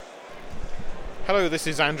Hello, this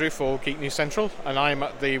is Andrew for Geek News Central, and I'm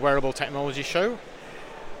at the Wearable Technology Show.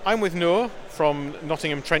 I'm with M-Nour from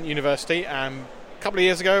Nottingham Trent University, and a couple of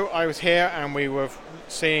years ago I was here and we were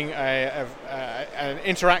seeing an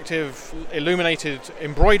interactive, illuminated,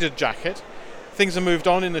 embroidered jacket. Things have moved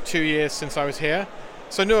on in the 2 years since I was here.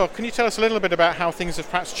 So M-Nour, can you tell us a little bit about how things have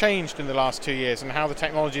perhaps changed in the last 2 years and how the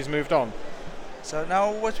technology has moved on? So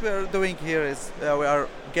now what we are doing here is we are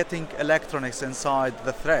getting electronics inside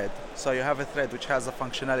the thread. So you have a thread which has the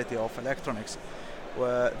functionality of electronics.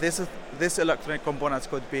 This electronic components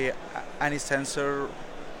could be any sensor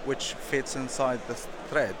which fits inside the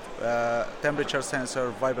thread, temperature sensor,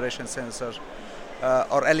 vibration sensor,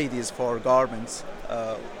 or LEDs for garments,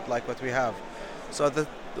 like what we have. So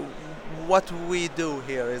what we do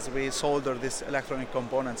here is we solder these electronic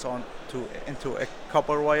components into a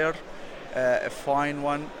copper wire. A fine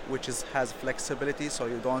one which has flexibility, so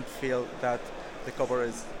you don't feel that the copper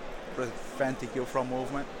is preventing you from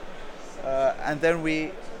movement. And then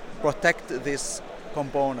we protect this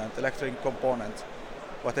component, electronic component,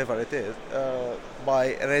 whatever it is,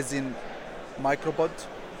 by resin microbud.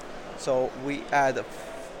 So we add a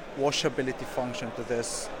washability function to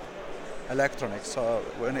this electronics. So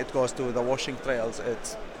when it goes to the washing trails,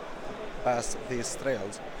 it passes these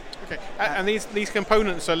trails. Okay, and these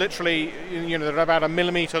components are literally, they're about 1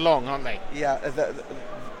 millimeter long, aren't they? Yeah,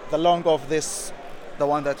 the long of this, the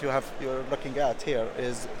one that you're looking at here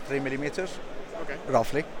is 3 millimeters, okay,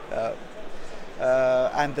 roughly,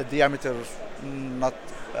 and the diameter not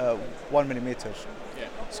 1 millimeter. Yeah.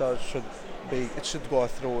 So it should go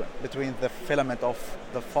through between the filament of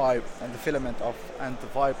the fibre and the filament and the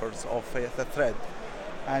fibers of the thread,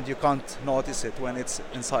 and you can't notice it when it's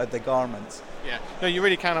inside the garment. Yeah, no, you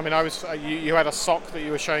really can. I mean, you had a sock that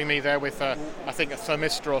you were showing me there with, I think, a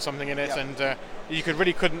thermistor or something in it, yeah. And you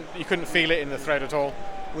couldn't feel it in the thread at all.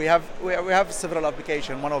 We have several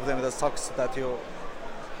applications. One of them is the socks that you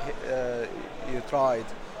tried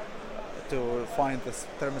to find the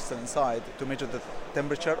thermistor inside to measure the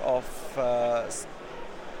temperature of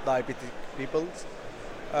diabetic people.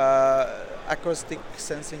 Acoustic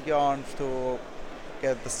sensing yarn to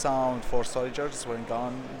get the sound for soldiers when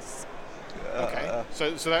guns. Okay,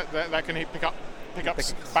 so that can pick up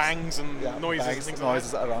bangs and noises and things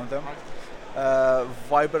noises like that. Around them. Right.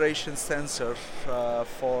 Vibration sensor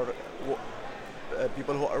for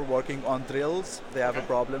people who are working on drills. They have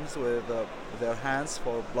problems with their hands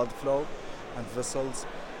for blood flow and vessels.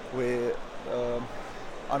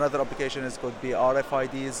 Another application could be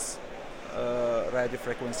RFIDs, radio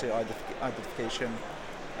frequency identification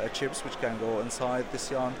chips, which can go inside this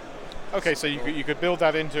yarn. Okay, so you could build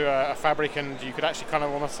that into a fabric, and you could actually kind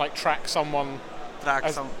of almost like track someone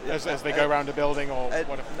as they go around a building or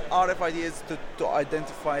whatever. RFID is to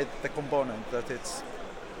identify the component that it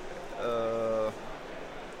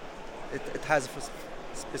has a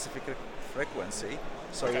specific frequency,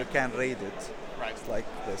 so you can read it. Right. It's like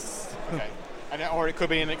this. Okay. Or it could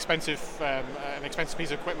be an expensive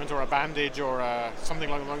piece of equipment, or a bandage, or something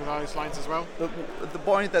along those lines as well. The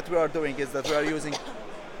point that we are doing is that we are using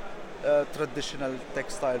traditional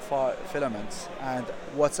textile filaments and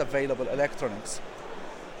what's available electronics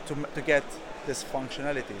to get this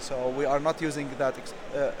functionality. So we are not using that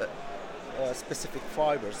specific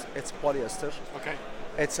fibers. It's polyester. Okay.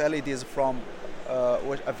 It's LEDs from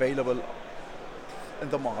which available in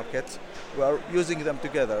the market. We are using them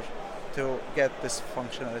together to get this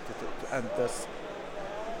functionality and this.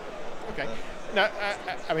 Okay. Now,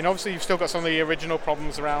 I mean, obviously you've still got some of the original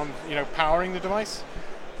problems around, powering the device.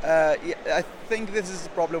 I think this is the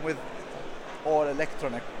problem with all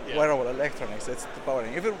wearable electronics. It's the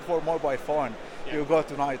powering. Even for mobile phone, you go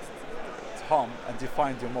tonight home and you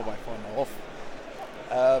find your mobile phone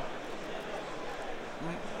off.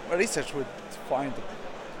 Research would find a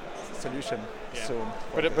solution soon.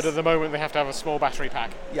 But at the moment, they have to have a small battery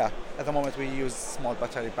pack. Yeah, at the moment we use small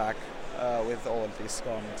battery pack with all these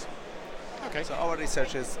garments. Okay. So our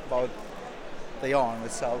research is about the yarn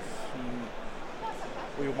itself.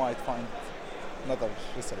 We might find another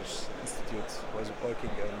research institute who is working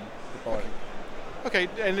on the powering. Okay,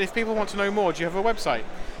 and if people want to know more, do you have a website?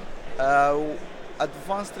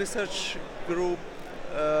 Advanced Research Group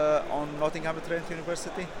on Nottingham Trent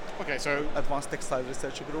University. Okay, so Advanced Textile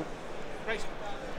Research Group. Great.